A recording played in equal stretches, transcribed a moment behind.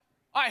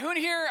All right, who in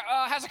here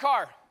has a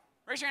car?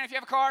 Raise your hand if you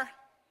have a car.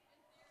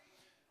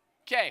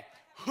 Okay,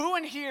 who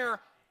in here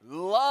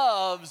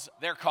loves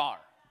their car?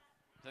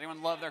 Does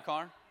anyone love their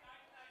car?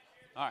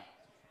 All right.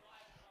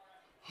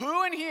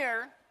 Who in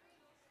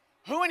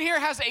here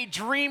has a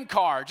dream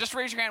car? Just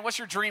raise your hand. What's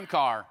your dream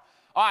car?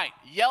 All right,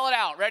 yell it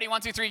out. Ready?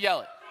 1, 2, 3,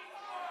 yell it.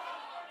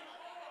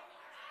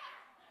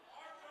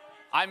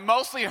 I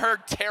mostly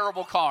heard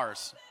terrible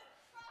cars.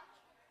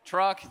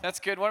 Truck, that's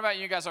good. What about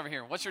you guys over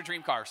here? What's your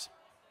dream cars?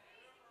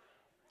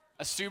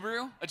 A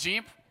Subaru? A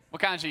Jeep?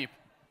 What kind of Jeep?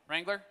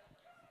 Wrangler?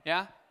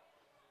 Yeah?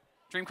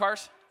 Dream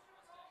cars?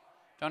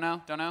 Don't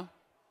know?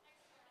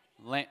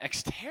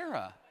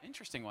 Xterra,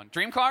 interesting one.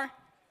 Dream car?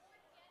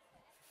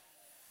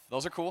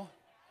 Those are cool.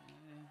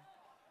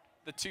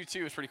 The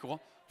 2.2 is pretty cool.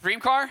 Dream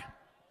car?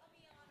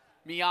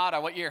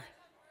 Miata, what year?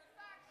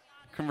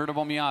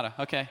 Convertible Miata,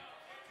 okay.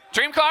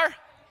 Dream car?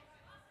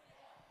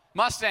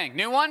 Mustang,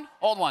 new one,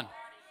 old one?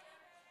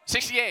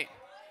 68.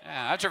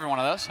 Yeah, I've driven one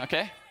of those,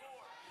 okay.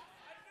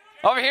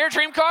 Over here,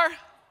 dream car?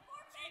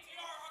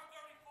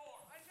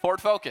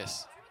 Ford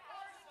Focus.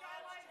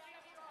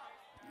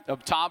 A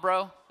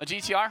Tabro, a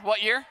GTR,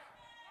 what year?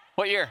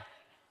 What year?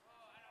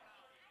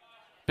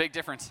 Big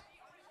difference.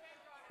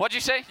 What'd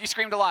you say? You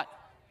screamed a lot.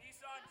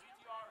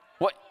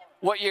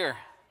 What year?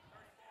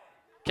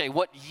 Okay,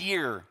 what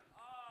year?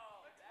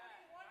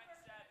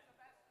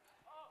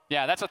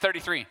 Yeah, that's a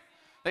 33.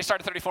 They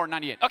started 34 in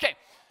 98. Okay,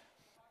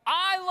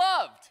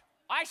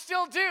 I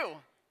still do.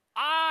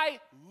 I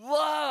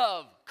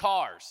love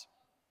cars.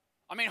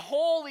 I mean,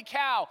 holy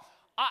cow.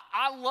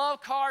 I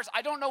love cars.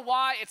 I don't know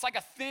why. It's like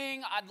a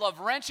thing. I love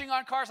wrenching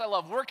on cars. I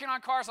love working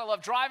on cars. I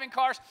love driving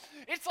cars.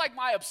 It's like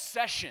my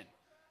obsession.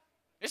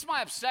 It's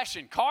my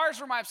obsession. Cars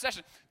were my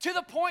obsession. To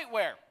the point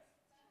where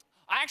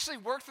I actually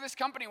worked for this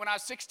company when I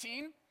was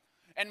 16.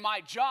 And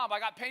my job, I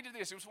got paid to do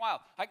this. It was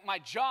wild. My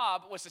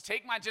job was to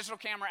take my digital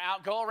camera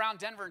out, go around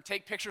Denver, and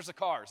take pictures of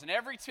cars. And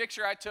every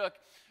picture I took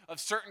of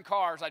certain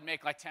cars, I'd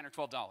make like $10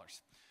 or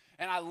 $12.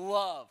 And I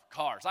love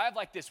cars. I have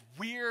like this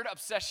weird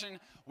obsession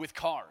with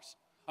cars.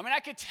 I mean, I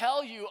could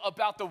tell you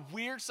about the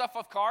weird stuff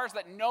of cars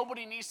that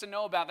nobody needs to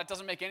know about that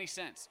doesn't make any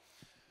sense.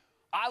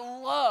 I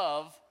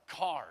love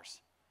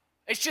cars.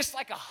 It's just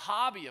like a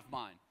hobby of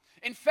mine.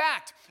 In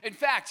fact,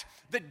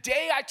 the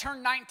day I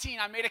turned 19,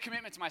 I made a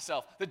commitment to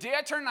myself. The day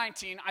I turned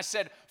 19, I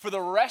said, for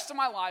the rest of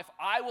my life,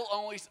 I will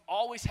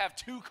always have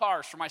 2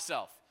 cars for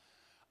myself.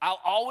 I'll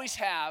always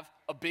have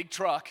a big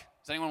truck.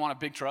 Does anyone want a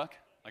big truck?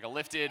 Like a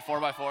lifted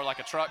 4x4, like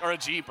a truck, or a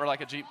Jeep,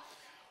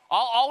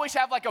 I'll always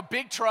have like a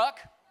big truck,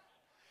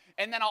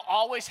 and then I'll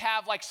always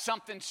have like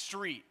something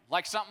street,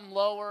 like something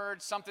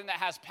lowered, something that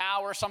has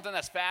power, something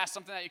that's fast,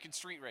 something that you can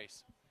street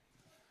race.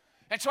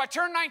 And so I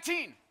turned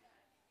 19.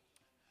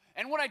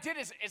 And what I did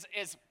is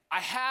I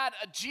had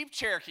a Jeep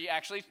Cherokee,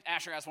 actually.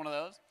 Asher has one of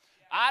those.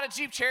 I had a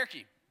Jeep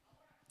Cherokee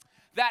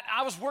that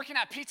I was working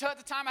at Pizza Hut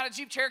at the time. I had a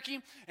Jeep Cherokee,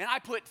 and I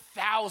put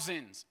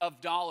thousands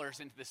of dollars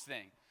into this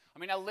thing. I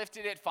mean, I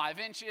lifted it 5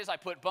 inches. I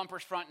put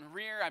bumpers front and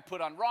rear. I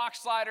put on rock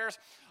sliders.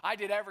 I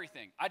did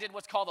everything. I did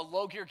what's called a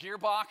low gear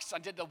gearbox. I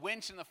did the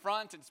winch in the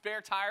front and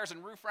spare tires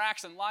and roof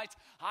racks and lights.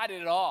 I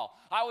did it all.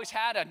 I always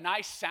had a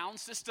nice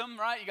sound system,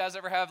 right? You guys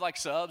ever have like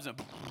subs and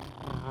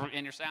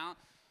in your sound?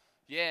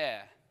 Yeah.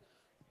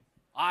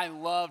 I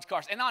loved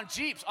cars. And on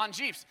Jeeps,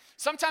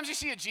 sometimes you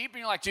see a Jeep and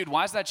you're like, dude,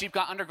 why is that Jeep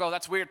got underglow?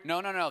 That's weird.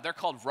 No. They're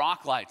called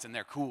rock lights and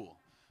they're cool.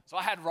 So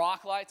I had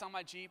rock lights on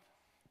my Jeep.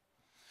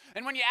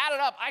 And when you add it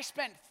up, I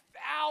spent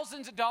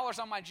thousands of dollars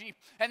on my Jeep.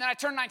 And then I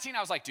turned 19. I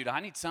was like, dude, I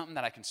need something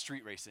that I can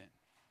street race in.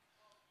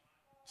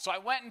 So I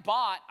went and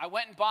bought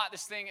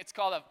this thing. It's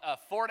called a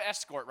Ford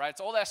Escort, right?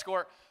 It's an old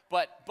Escort,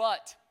 but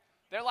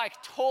they're like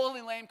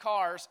totally lame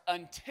cars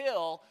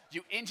until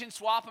you engine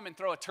swap them and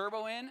throw a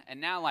turbo in. And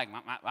now like,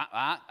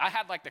 I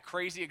had like the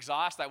crazy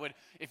exhaust that would,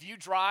 if you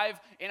drive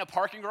in a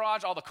parking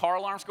garage, all the car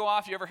alarms go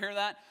off. You ever hear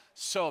that?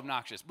 So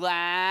obnoxious. Blah,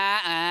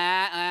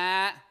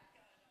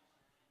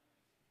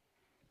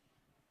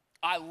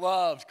 I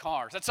loved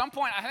cars. At some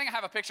point, I think I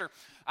have a picture.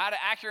 I had an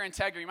Acura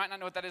Integra. You might not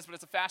know what that is, but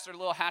it's a faster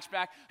little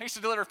hatchback. I used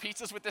to deliver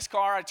pizzas with this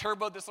car. I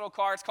turboed this little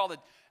car. It's called the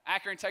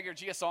Acura Integra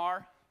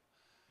GSR.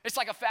 It's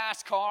like a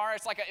fast car.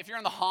 It's like if you're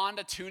in the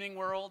Honda tuning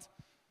world.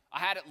 I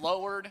had it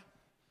lowered.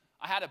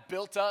 I had a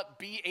built-up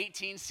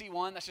B18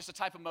 C1. That's just a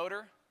type of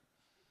motor.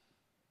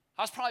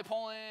 I was probably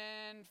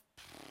pulling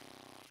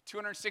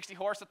 260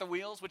 horse at the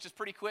wheels, which is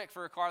pretty quick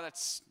for a car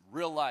that's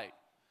real light.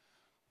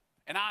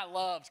 And I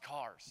loved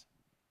cars.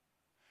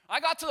 I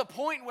got to the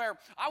point where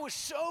I was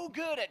so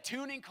good at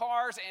tuning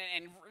cars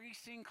and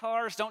racing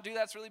cars. Don't do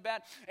that, it's really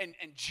bad. And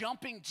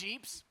jumping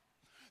Jeeps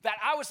that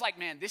I was like,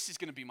 man, this is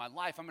going to be my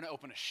life. I'm going to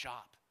open a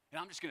shop. And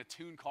I'm just going to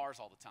tune cars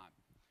all the time.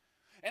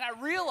 And I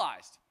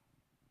realized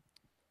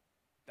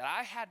that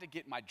I had to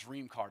get my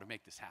dream car to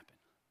make this happen.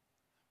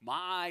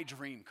 My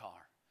dream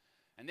car.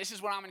 And this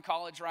is when I'm in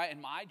college, right?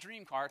 And my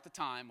dream car at the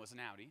time was an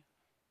Audi.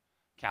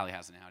 Callie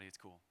has an Audi. It's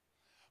cool.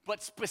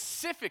 But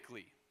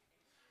specifically,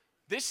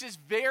 this is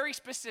very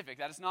specific.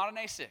 That is not an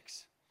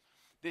A6.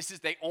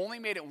 They only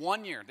made it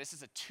 1 year. This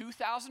is a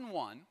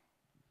 2001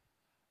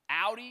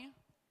 Audi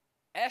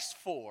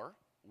S4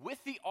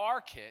 with the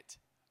R kit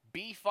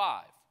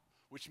B5,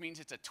 which means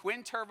it's a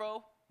twin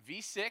turbo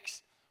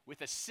V6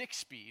 with a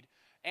 6-speed.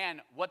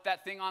 And what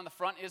that thing on the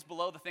front is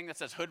below the thing that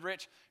says Hood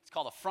Rich, it's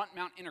called a front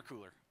mount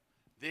intercooler.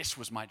 This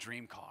was my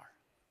dream car.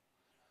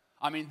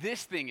 I mean,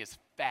 this thing is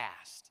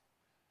fast.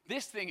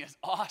 This thing is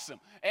awesome.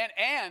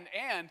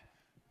 And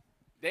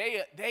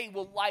they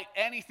will light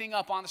anything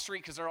up on the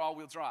street because they're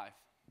all-wheel drive.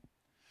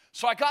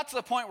 So I got to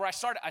the point where I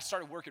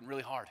started working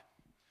really hard.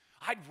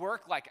 I'd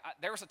work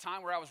there was a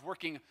time where I was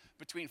working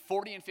between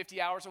 40 and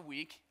 50 hours a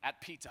week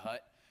at Pizza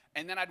Hut,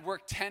 and then I'd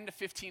work 10 to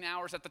 15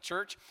 hours at the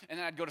church, and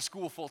then I'd go to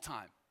school full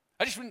time.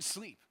 I just wouldn't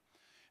sleep.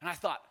 And I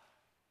thought,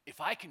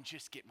 if I can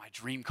just get my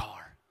dream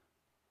car,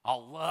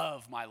 I'll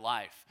love my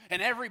life.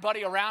 And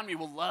everybody around me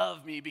will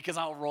love me because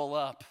I'll roll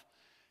up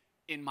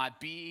in my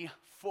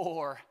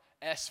B4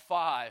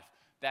 S5.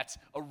 That's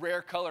a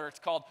rare color. It's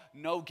called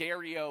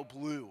Nogario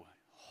Blue.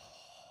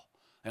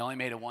 They only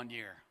made it 1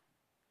 year.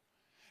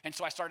 And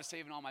so I started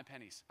saving all my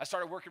pennies. I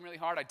started working really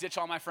hard. I ditched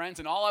all my friends,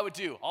 and all I would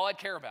do, all I'd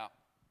care about,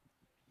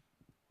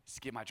 is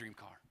to get my dream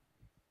car.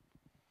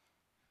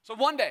 So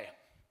one day,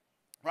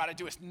 right, I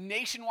do a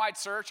nationwide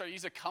search. I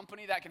use a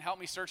company that can help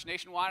me search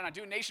nationwide, and I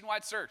do a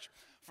nationwide search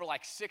for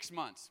like 6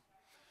 months.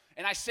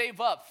 And I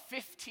save up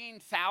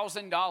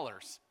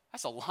 $15,000.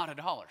 That's a lot of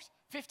dollars.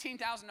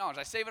 $15,000.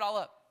 I save it all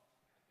up.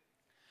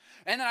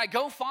 And then I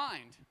go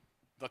find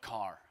the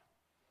car.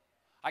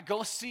 I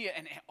go see it,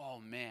 and oh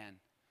man,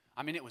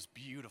 I mean, it was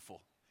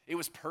beautiful. It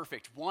was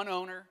perfect. One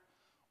owner,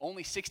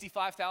 only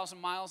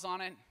 65,000 miles on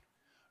it,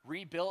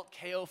 rebuilt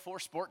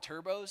KO4 Sport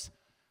turbos,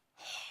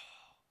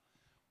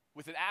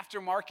 with an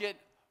aftermarket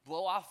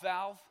blow-off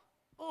valve.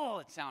 Oh,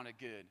 it sounded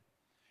good.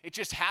 It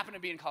just happened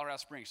to be in Colorado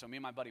Springs, so me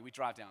and my buddy, we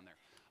drive down there.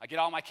 I get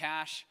all my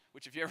cash,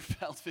 which if you ever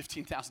felt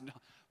 $15,000,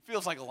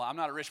 feels like a lot. I'm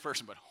not a rich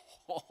person, but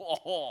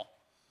I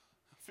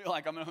feel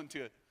like I'm going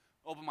to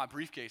open my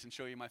briefcase and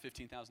show you my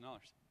 $15,000.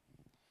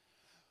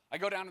 I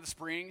go down to the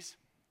Springs,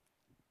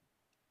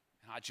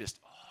 and I just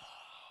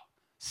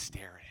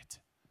stare at it.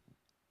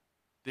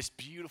 This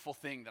beautiful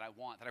thing that I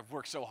want, that I've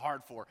worked so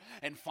hard for,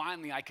 and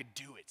finally I could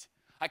do it.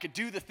 I could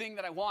do the thing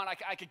that I want.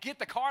 I could get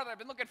the car that I've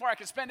been looking for. I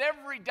could spend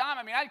every dime.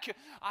 I mean,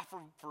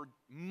 for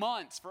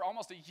months, for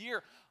almost a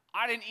year,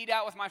 I didn't eat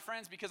out with my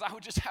friends because I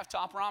would just have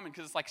top ramen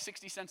because it's like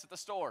 60 cents at the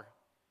store.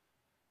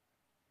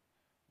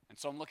 And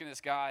so I'm looking at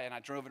this guy, and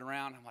I drove it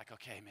around. I'm like,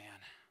 okay, man,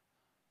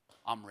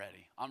 I'm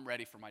ready. I'm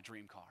ready for my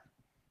dream car.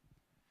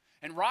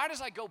 And right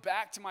as I go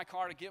back to my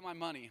car to get my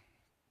money,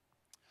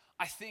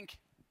 I think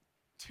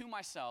to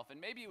myself, and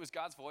maybe it was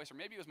God's voice or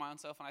maybe it was my own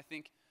self, and I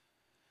think,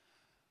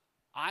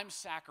 I'm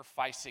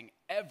sacrificing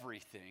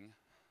everything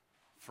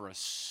for a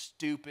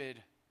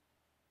stupid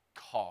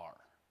car.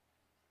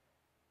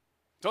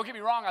 Don't get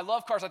me wrong, I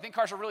love cars. I think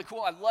cars are really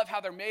cool. I love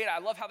how they're made. I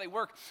love how they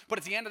work. But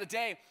at the end of the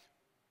day,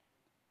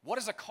 what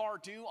does a car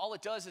do? All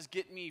it does is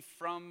get me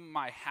from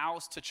my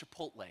house to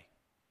Chipotle.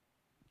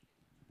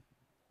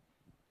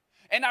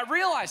 And I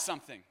realized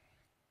something.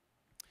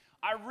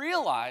 I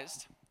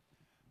realized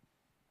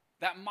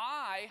that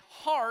my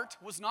heart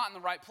was not in the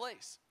right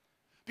place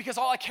because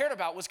all I cared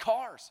about was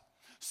cars.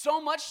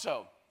 So much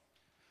so,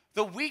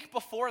 the week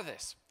before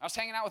this, I was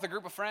hanging out with a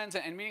group of friends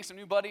and meeting some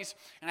new buddies,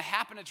 and I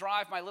happened to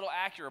drive my little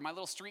Acura, my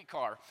little street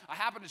car. I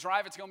happened to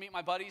drive it to go meet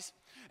my buddies,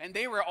 and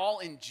they were all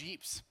in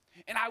Jeeps.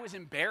 And I was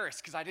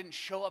embarrassed because I didn't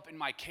show up in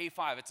my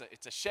K5.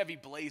 It's a Chevy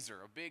Blazer,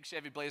 a big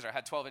Chevy Blazer. I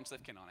had 12-inch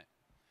lift kit on it.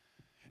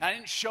 And I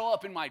didn't show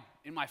up in my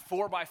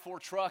 4x4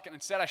 truck, and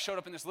instead I showed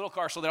up in this little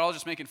car, so they're all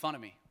just making fun of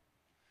me.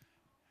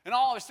 And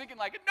all I was thinking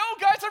like, no,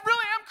 guys, I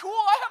really am cool.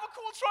 I have a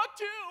cool truck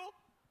too.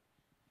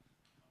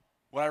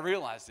 What I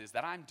realized is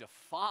that I'm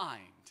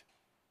defined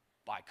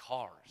by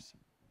cars.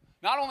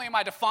 Not only am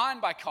I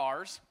defined by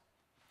cars,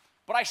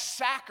 but I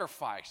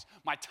sacrifice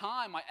my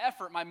time, my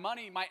effort, my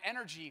money, my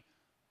energy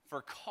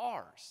for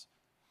cars.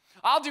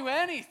 I'll do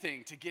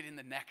anything to get in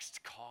the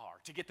next car,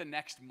 to get the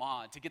next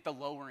mod, to get the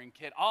lowering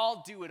kit.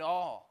 I'll do it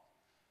all.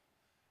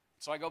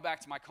 So I go back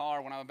to my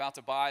car when I'm about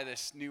to buy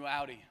this new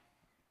Audi.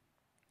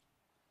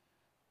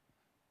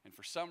 And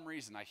for some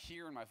reason, I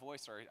hear in my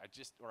voice, or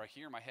I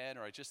hear in my head,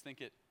 or I just think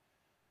it,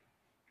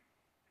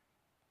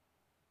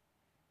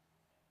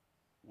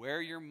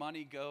 where your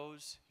money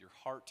goes, your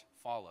heart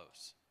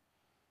follows.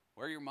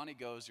 Where your money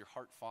goes, your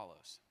heart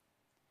follows.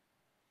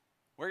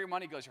 Where your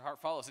money goes, your heart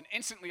follows. And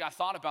instantly I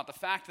thought about the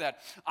fact that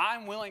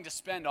I'm willing to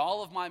spend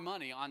all of my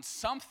money on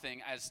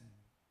something as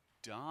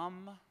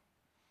dumb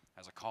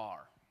as a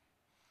car.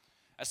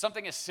 As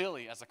something as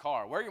silly as a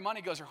car. Where your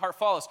money goes, your heart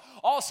follows.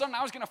 All of a sudden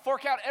I was going to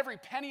fork out every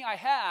penny I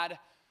had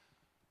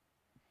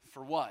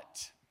for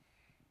what?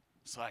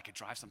 So I could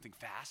drive something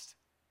fast?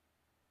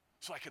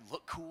 So I could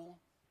look cool?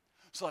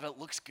 So that it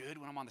looks good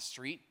when I'm on the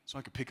street? So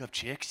I could pick up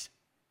chicks?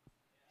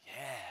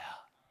 Yeah.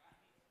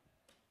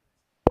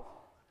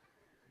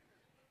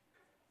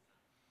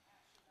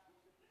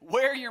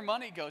 Where your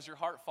money goes, your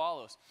heart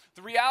follows.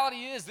 The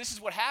reality is, this is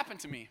what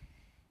happened to me.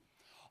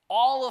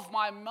 all of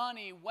my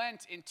money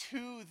went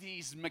into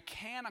these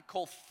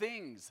mechanical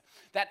things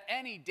that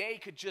any day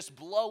could just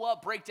blow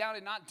up, break down,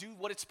 and not do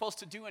what it's supposed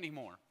to do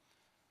anymore.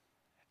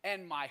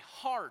 And my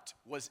heart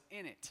was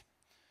in it.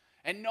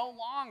 And no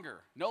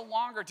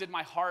longer did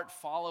my heart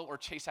follow or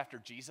chase after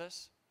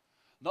Jesus.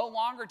 No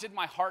longer did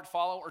my heart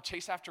follow or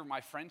chase after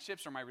my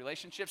friendships or my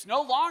relationships.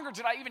 No longer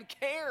did I even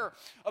care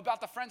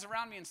about the friends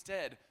around me.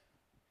 Instead,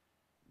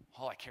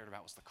 all I cared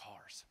about was the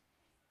cars.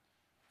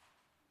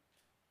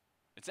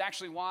 It's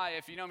actually why,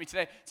 if you know me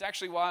today, it's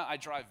actually why I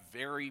drive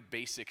very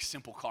basic,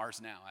 simple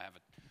cars now. I have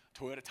a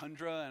Toyota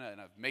Tundra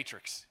and a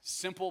Matrix.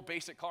 Simple,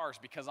 basic cars,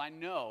 because I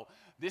know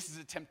this is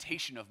a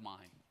temptation of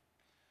mine.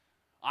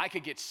 I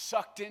could get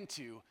sucked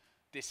into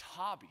this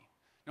hobby.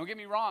 Don't get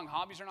me wrong,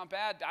 hobbies are not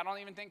bad. I don't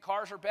even think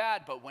cars are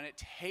bad, but when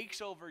it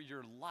takes over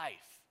your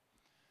life,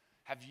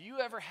 have you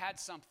ever had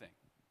something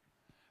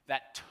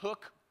that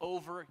took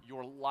over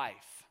your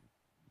life?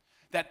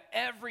 That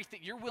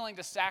everything, you're willing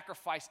to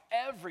sacrifice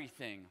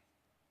everything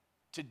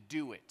to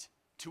do it,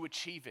 to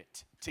achieve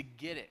it, to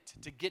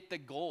get the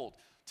gold,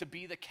 to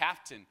be the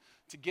captain,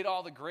 to get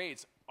all the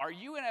grades. Are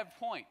you at a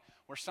point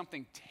where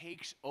something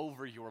takes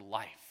over your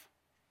life?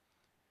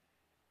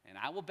 And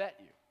I will bet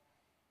you,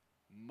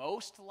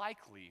 most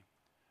likely,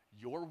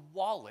 your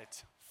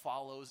wallet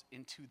follows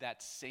into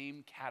that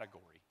same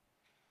category.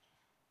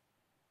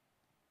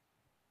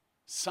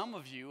 Some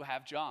of you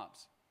have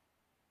jobs.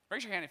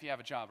 Raise your hand if you have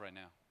a job right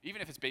now.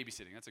 Even if it's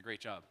babysitting, that's a great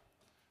job.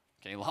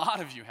 Okay, a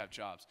lot of you have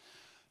jobs.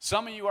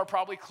 Some of you are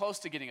probably close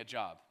to getting a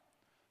job.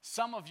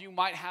 Some of you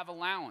might have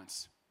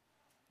allowance.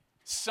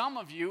 Some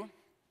of you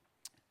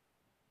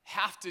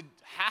have to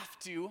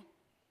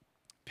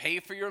pay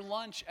for your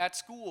lunch at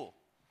school.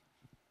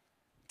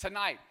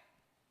 Tonight,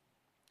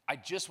 I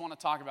just want to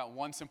talk about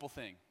one simple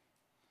thing: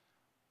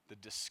 the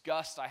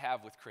disgust I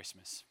have with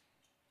Christmas.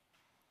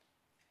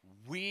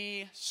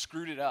 We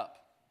screwed it up.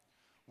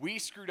 We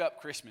screwed up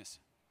Christmas.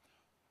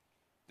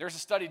 There's a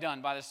study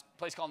done by this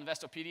place called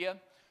Investopedia.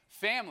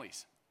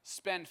 Families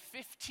spend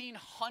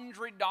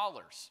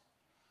 $1,500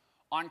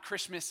 on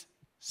Christmas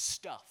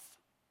stuff.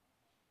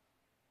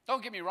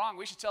 Don't get me wrong,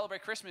 we should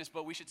celebrate Christmas,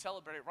 but we should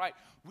celebrate it right.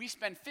 We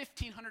spend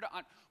 $1,500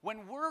 on,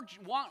 when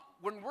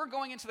we're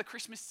going into the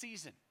Christmas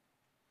season,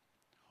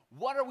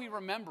 what are we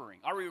remembering?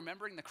 Are we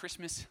remembering the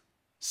Christmas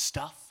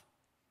stuff?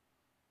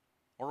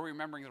 Or are we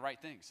remembering the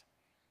right things?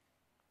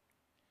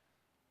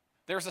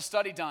 There's a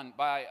study done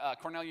by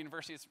Cornell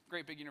University, it's a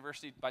great big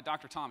university, by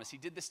Dr. Thomas. He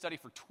did this study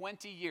for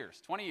 20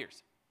 years.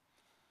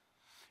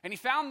 And he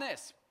found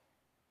this: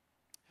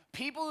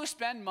 people who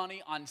spend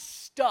money on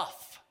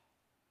stuff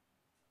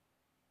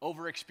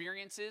over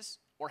experiences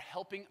or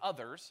helping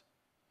others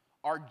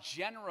are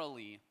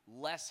generally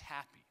less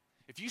happy.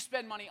 If you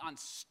spend money on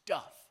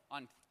stuff,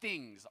 on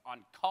things,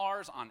 on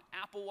cars, on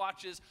Apple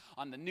Watches,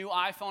 on the new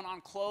iPhone, on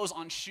clothes,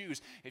 on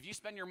shoes, if you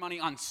spend your money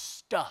on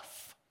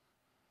stuff,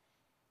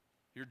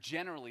 you're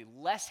generally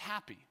less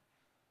happy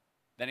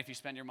than if you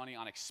spend your money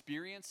on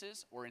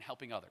experiences or in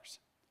helping others.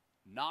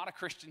 Not a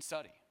Christian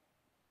study.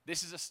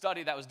 This is a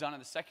study that was done in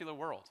the secular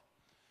world.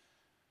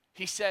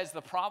 He says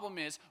the problem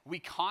is we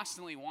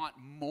constantly want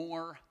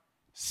more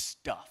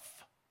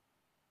stuff.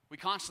 We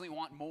constantly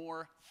want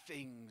more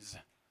things.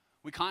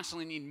 We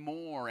constantly need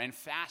more and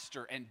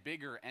faster and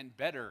bigger and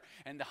better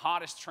and the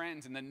hottest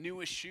trends and the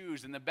newest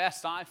shoes and the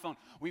best iPhone.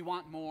 We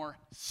want more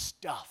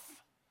stuff.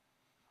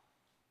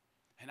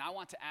 And I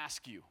want to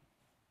ask you,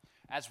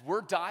 as we're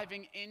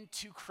diving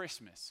into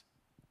Christmas,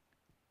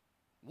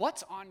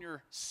 what's on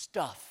your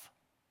stuff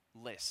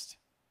list?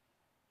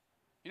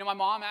 You know, my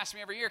mom asks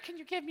me every year, can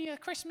you give me a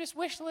Christmas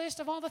wish list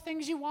of all the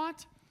things you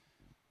want?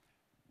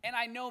 And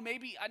I know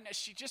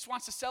she just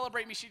wants to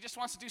celebrate me. She just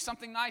wants to do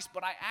something nice,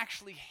 but I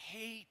actually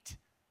hate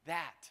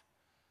that.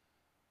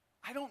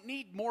 I don't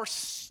need more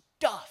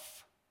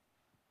stuff.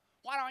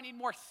 Why do I need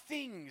more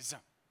things?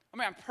 I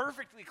mean, I'm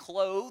perfectly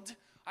clothed.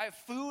 I have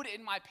food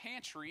in my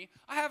pantry.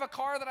 I have a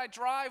car that I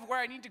drive where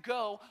I need to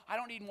go. I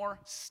don't need more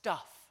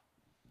stuff.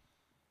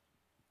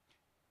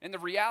 And the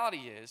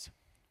reality is,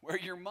 where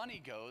your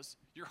money goes,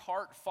 your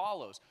heart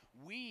follows.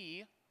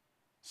 We,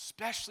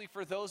 especially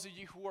for those of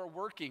you who are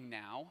working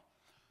now,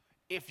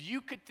 if you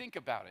could think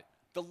about it,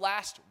 the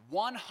last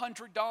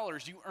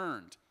 $100 you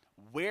earned,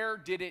 where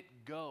did it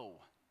go?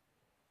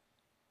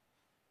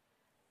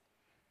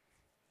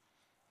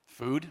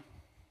 Food.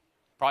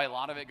 Probably a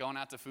lot of it going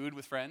out to food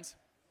with friends.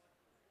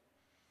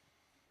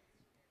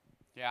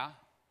 Yeah.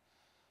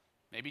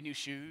 Maybe new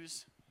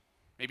shoes,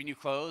 maybe new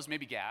clothes,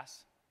 maybe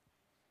gas.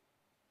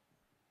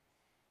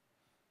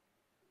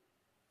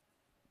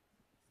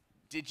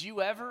 Did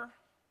you ever,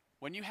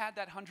 when you had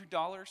that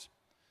 $100,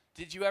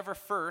 did you ever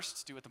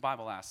first do what the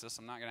Bible asks us?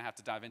 I'm not going to have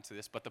to dive into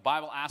this, but the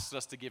Bible asks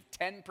us to give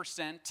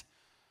 10%.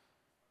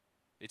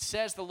 It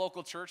says the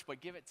local church, but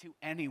give it to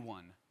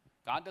anyone.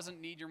 God doesn't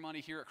need your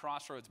money here at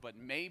Crossroads, but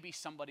maybe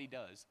somebody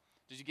does.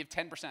 Did you give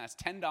 10%? That's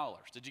 $10.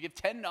 Did you give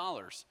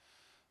 $10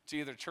 to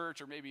either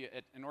church or maybe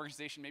an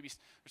organization? Maybe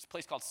there's a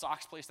place called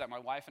Sock's Place that my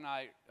wife and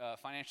I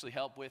financially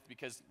help with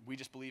because we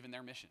just believe in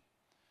their mission.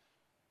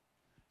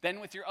 Then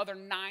with your other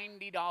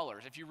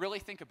 $90, if you really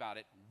think about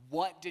it,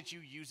 what did you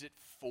use it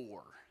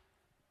for?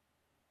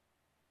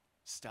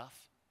 Stuff.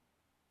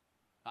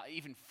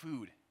 Even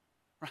food,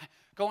 right?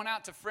 Going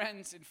out to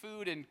friends and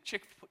food and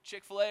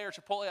Chick-fil-A or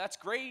Chipotle, that's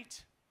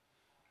great.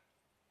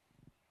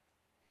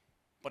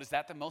 But is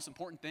that the most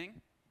important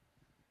thing?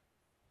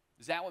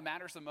 Is that what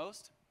matters the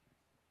most?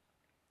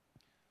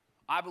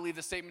 I believe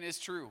the statement is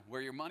true.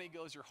 Where your money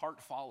goes, your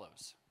heart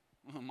follows.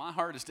 My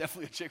heart is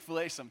definitely a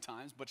Chick-fil-A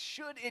sometimes, but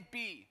should it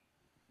be?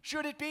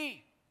 Should it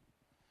be?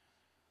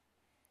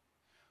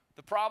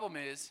 The problem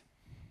is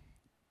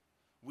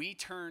we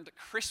turned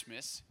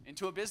Christmas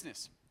into a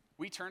business.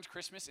 We turned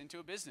Christmas into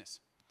a business.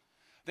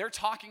 They're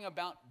talking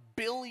about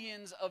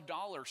billions of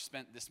dollars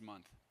spent this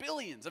month.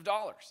 Billions of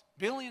dollars.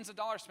 Billions of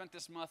dollars spent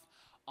this month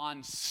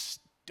on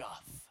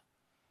stuff.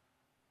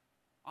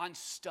 On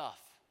stuff.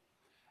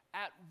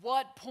 At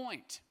what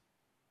point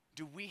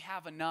do we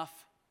have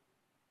enough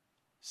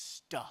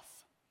stuff?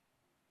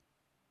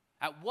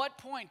 At what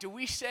point do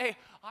we say,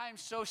 I am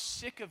so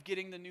sick of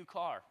getting the new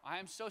car. I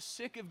am so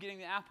sick of getting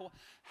the Apple.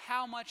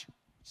 How much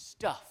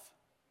stuff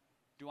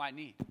do I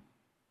need?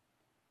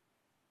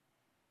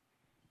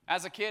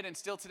 As a kid and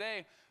still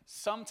today,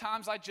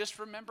 sometimes I just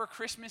remember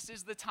Christmas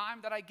is the time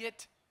that I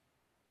get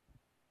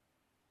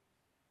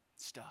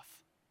stuff.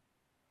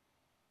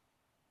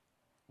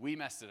 We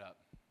messed it up.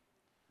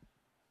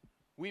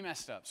 We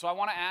messed up. So I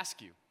want to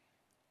ask you,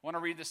 I want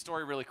to read this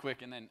story really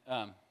quick, and then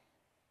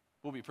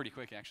we'll be pretty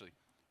quick, actually.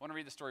 I want to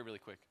read the story really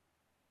quick.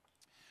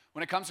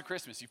 When it comes to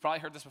Christmas, you've probably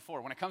heard this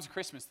before. When it comes to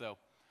Christmas, though,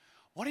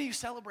 what are you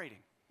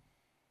celebrating?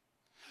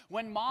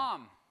 When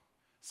mom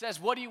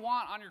says, what do you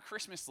want on your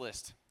Christmas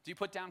list? Do you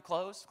put down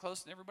clothes?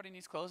 Clothes, everybody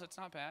needs clothes. That's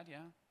not bad, yeah.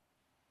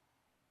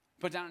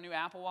 Put down a new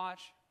Apple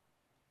Watch,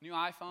 new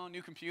iPhone,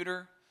 new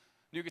computer,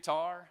 new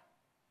guitar,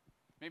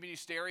 maybe new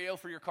stereo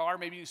for your car,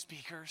 maybe new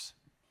speakers,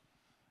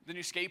 the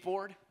new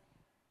skateboard.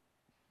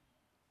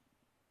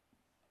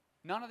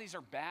 None of these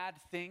are bad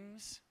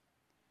things.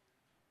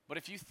 But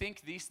if you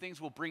think these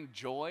things will bring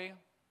joy,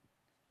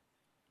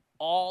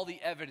 all the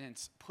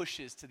evidence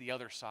pushes to the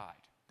other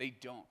side. They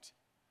don't.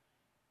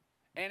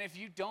 And if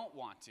you don't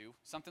want to,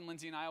 something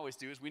Lindsay and I always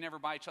do is we never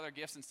buy each other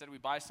gifts. Instead, we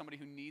buy somebody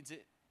who needs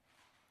it.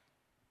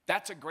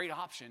 That's a great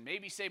option.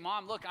 Maybe say,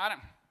 Mom, look, I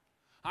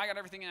got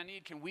everything I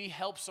need. Can we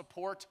help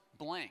support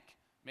blank?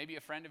 Maybe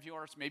a friend of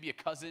yours, maybe a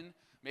cousin,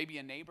 maybe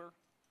a neighbor.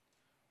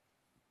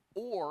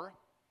 Or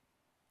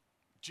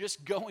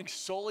just going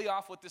solely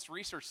off what this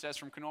research says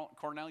from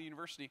Cornell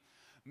University,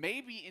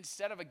 maybe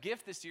instead of a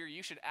gift this year,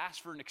 you should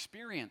ask for an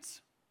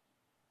experience.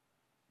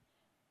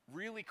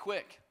 Really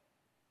quick.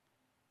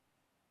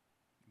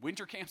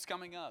 Winter camp's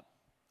coming up.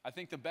 I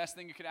think the best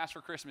thing you could ask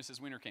for Christmas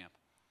is winter camp.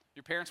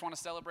 Your parents want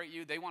to celebrate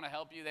you. They want to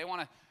help you. They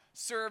want to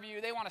serve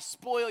you. They want to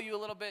spoil you a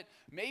little bit.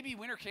 Maybe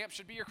winter camp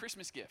should be your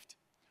Christmas gift.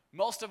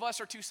 Most of us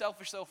are too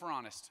selfish, though, if we're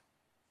honest.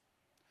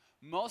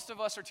 Most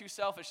of us are too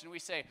selfish, and we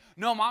say,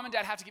 no, Mom and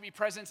Dad have to give me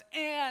presents,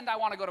 and I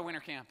want to go to winter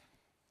camp.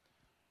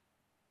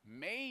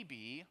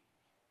 Maybe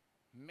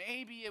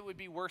it would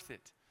be worth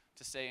it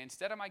to say,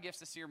 instead of my gifts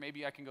this year,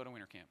 maybe I can go to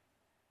winter camp.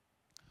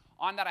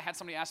 On that, I had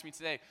somebody ask me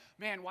today,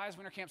 man, why is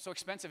winter camp so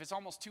expensive? It's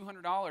almost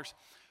 $200.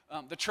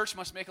 The church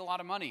must make a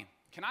lot of money.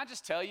 Can I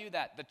just tell you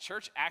that the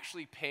church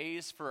actually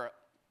pays for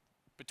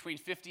between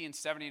 $50 and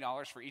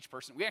 $70 for each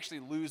person? We actually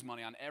lose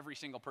money on every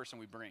single person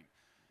we bring.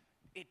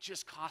 It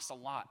just costs a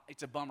lot.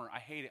 It's a bummer. I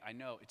hate it. I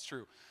know. It's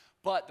true.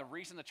 But the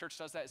reason the church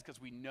does that is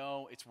because we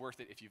know it's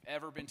worth it. If you've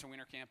ever been to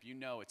winter camp, you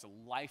know it's a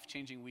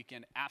life-changing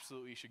weekend.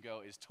 Absolutely you should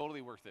go. It's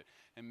totally worth it.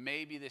 And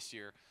maybe this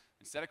year,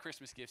 instead of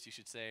Christmas gifts, you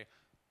should say,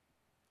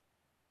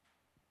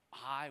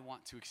 I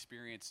want to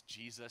experience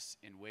Jesus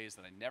in ways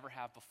that I never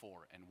have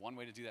before. And one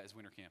way to do that is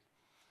winter camp.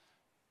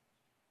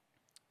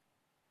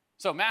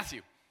 So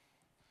Matthew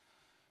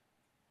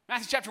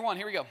chapter 1,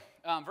 here we go.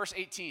 Verse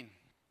 18.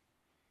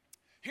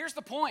 Here's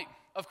the point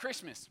of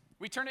Christmas.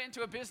 We turn it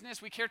into a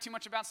business. We care too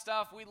much about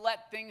stuff. We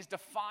let things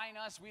define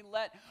us. We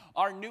let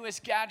our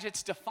newest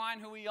gadgets define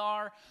who we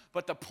are.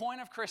 But the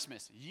point of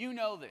Christmas, you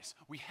know this.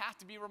 We have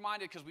to be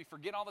reminded because we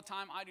forget all the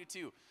time. I do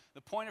too.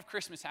 The point of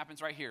Christmas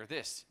happens right here.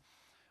 This,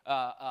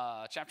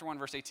 chapter 1,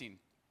 verse 18.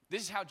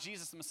 This is how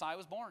Jesus the Messiah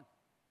was born.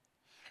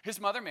 His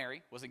mother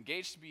Mary was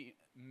engaged to be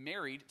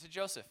married to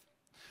Joseph.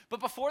 But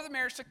before the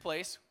marriage took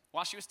place,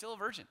 while she was still a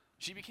virgin,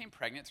 she became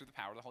pregnant through the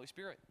power of the Holy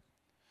Spirit.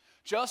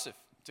 Joseph,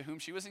 to whom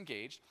she was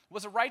engaged,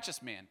 was a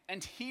righteous man,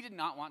 and he did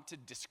not want to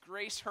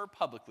disgrace her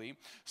publicly,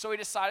 so he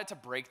decided to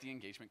break the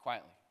engagement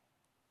quietly.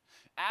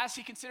 As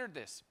he considered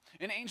this,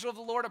 an angel of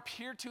the Lord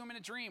appeared to him in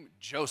a dream.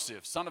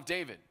 Joseph, son of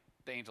David,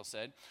 the angel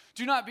said,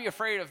 do not be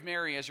afraid of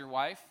Mary as your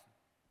wife.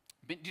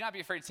 Do not be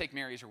afraid to take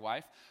Mary as your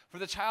wife, for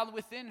the child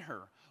within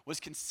her was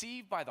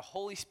conceived by the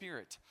Holy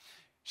Spirit.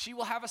 She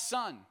will have a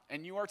son,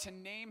 and you are to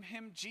name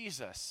him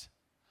Jesus,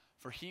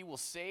 for he will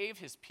save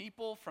his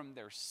people from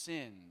their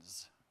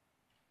sins.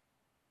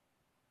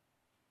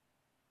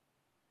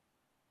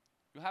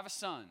 You'll have a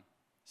son.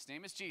 His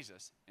name is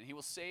Jesus, and he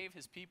will save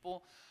his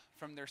people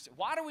from their sin.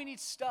 Why do we need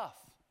stuff?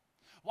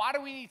 Why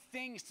do we need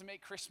things to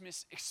make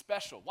Christmas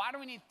special? Why do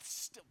we need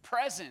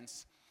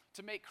presents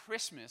to make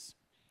Christmas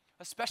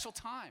a special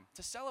time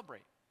to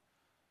celebrate?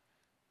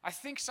 I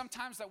think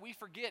sometimes that we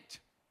forget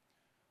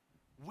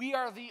we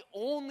are the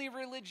only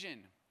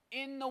religion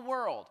in the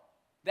world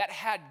that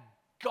had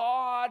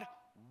God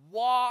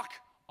walk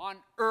on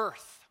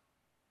earth.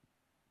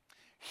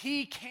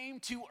 He came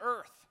to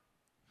earth.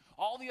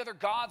 All the other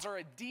gods are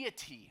a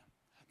deity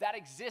that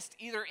exists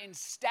either in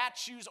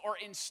statues or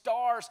in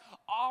stars.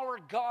 Our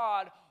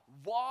God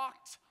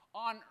walked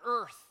on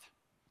earth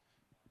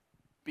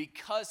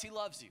because he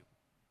loves you.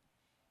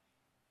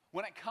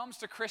 When it comes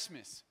to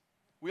Christmas,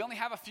 we only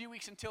have a few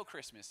weeks until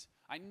Christmas.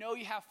 I know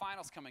you have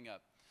finals coming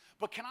up.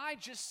 But can I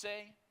just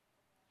say,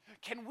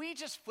 can we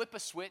just flip a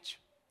switch?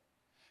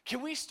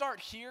 Can we start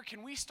here?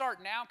 Can we start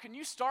now? Can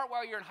you start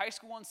while you're in high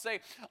school and say,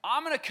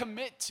 I'm going to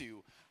commit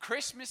to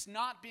Christmas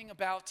not being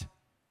about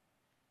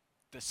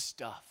the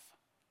stuff,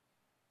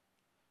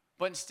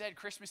 but instead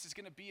Christmas is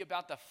going to be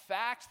about the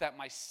fact that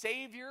my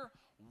Savior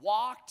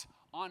walked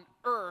on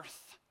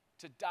earth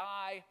to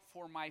die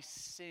for my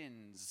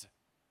sins.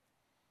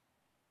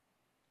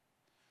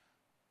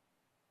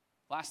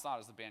 Last thought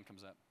as the band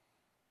comes up.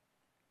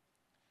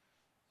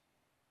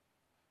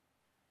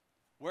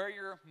 Where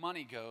your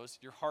money goes,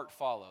 your heart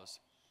follows.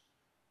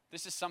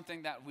 This is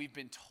something that we've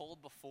been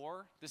told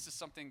before. This is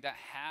something that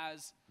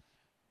has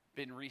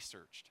been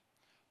researched.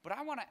 But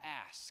I want to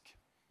ask,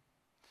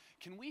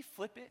 can we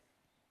flip it?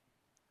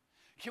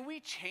 Can we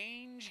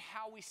change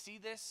how we see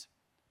this?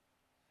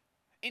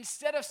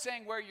 Instead of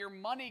saying where your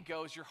money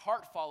goes, your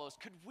heart follows,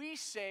 could we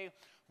say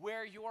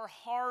where your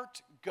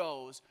heart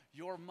goes,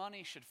 your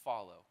money should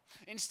follow?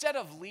 Instead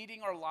of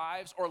leading our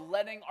lives or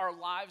letting our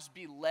lives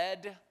be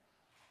led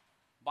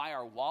by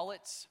our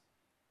wallets,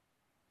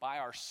 by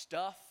our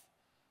stuff,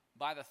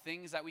 by the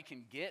things that we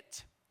can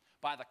get,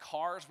 by the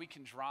cars we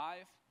can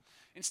drive.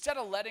 Instead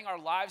of letting our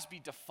lives be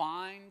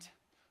defined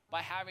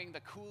by having the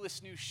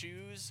coolest new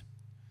shoes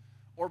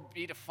or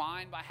be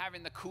defined by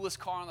having the coolest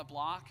car on the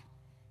block,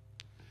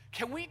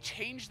 can we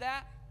change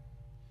that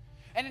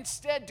and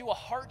instead do a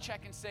heart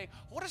check and say,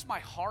 what does my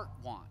heart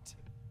want?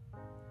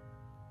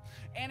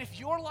 And if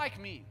you're like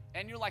me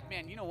and you're like,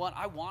 man, you know what?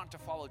 I want to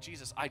follow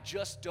Jesus. I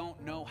just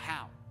don't know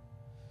how.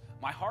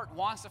 My heart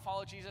wants to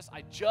follow Jesus.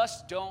 I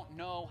just don't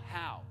know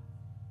how.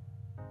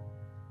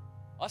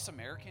 Us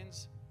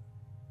Americans,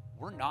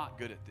 we're not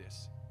good at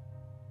this.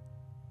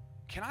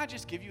 Can I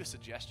just give you a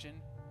suggestion?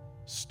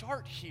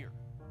 Start here.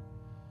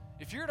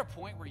 If you're at a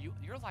point where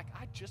you're like,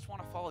 I just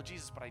want to follow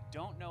Jesus, but I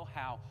don't know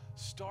how,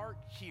 start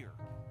here.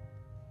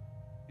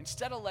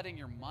 Instead of letting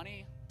your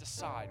money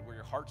decide where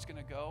your heart's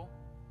going to go,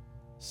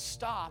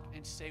 stop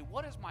and say,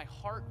 what does my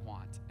heart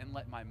want? And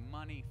let my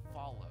money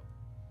follow.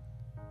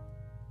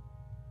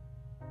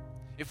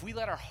 If we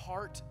let our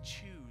heart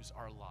choose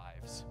our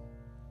lives,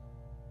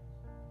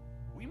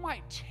 we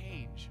might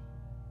change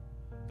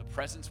the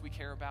presents we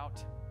care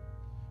about.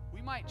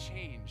 We might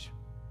change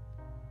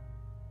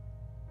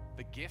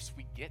the gifts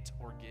we get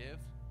or give.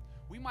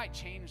 We might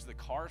change the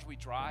cars we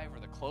drive or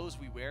the clothes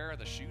we wear or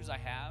the shoes I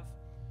have.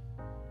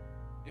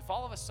 If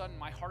all of a sudden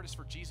my heart is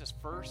for Jesus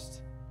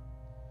first,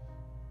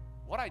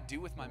 what I do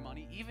with my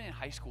money, even in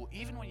high school,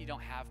 even when you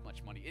don't have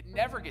much money, it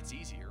never gets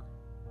easier.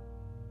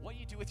 What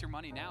you do with your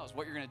money now is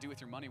what you're going to do with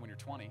your money when you're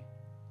 20,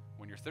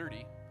 when you're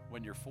 30,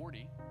 when you're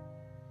 40.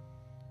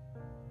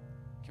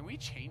 Can we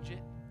change it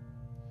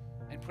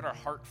and put our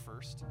heart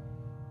first?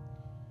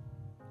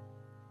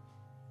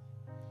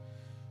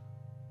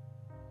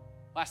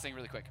 Last thing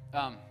really quick.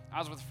 I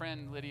was with a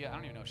friend, Lydia. I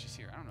don't even know if she's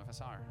here. I don't know if I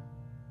saw her.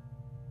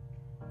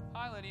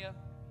 Hi, Lydia.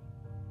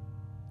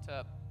 What's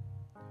up?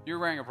 You were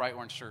wearing a bright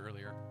orange shirt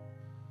earlier.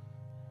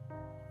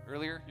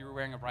 Earlier, you were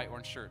wearing a bright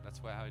orange shirt.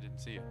 That's why I didn't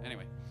see you.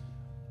 Anyway.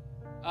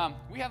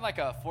 We had like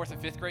a 4th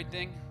and 5th grade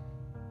thing.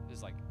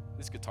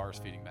 This guitar is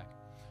feeding back.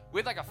 We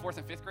had like a 4th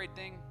and 5th grade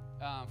thing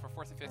for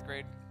 4th and 5th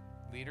grade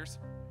leaders.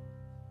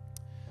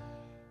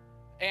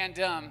 And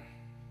I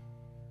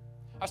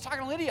was talking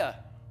to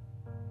Lydia.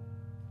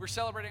 We're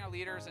celebrating our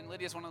leaders, and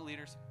Lydia's one of the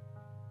leaders.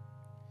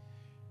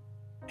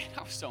 And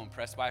I was so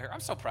impressed by her. I'm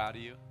so proud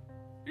of you.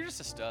 You're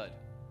just a stud.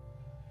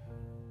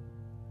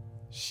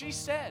 She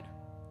said,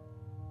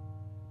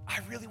 I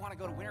really want to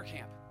go to winter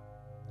camp.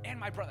 And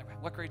my brother,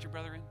 what grade's your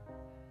brother in?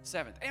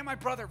 7th. And my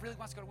brother really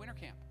wants to go to winter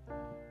camp.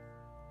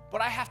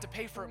 But I have to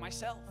pay for it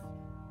myself.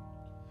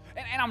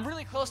 And I'm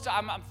really close to,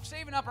 I'm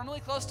saving up, I'm really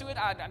close to it.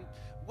 I'm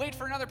waiting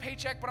for another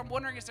paycheck, but I'm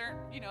wondering, is there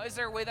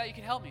a way that you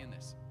can help me in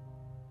this?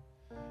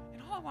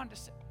 And all I wanted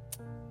to say,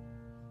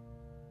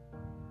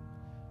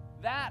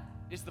 that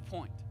is the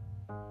point.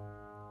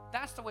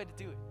 That's the way to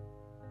do it.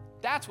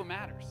 That's what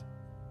matters.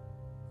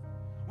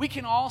 We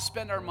can all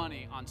spend our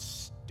money on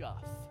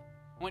stuff.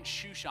 I went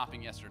shoe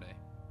shopping yesterday.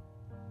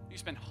 You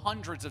spend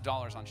hundreds of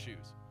dollars on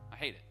shoes. I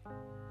hate it.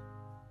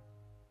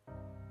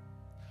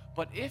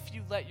 But if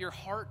you let your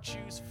heart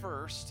choose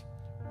first,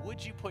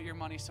 would you put your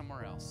money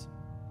somewhere else?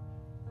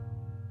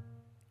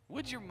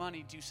 Would your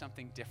money do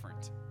something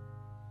different?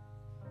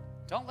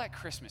 Don't let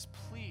Christmas,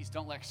 please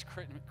don't let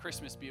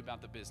Christmas be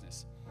about the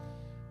business.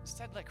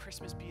 Instead, let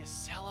Christmas be a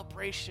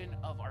celebration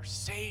of our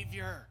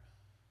Savior.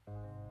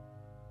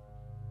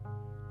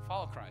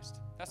 Follow Christ.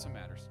 That's what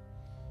matters.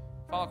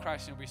 Follow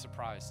Christ and you'll be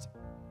surprised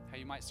how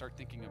you might start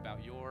thinking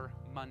about your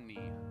money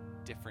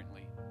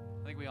differently.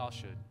 I think we all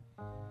should.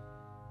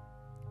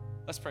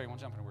 Let's pray. We'll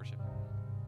jump into worship.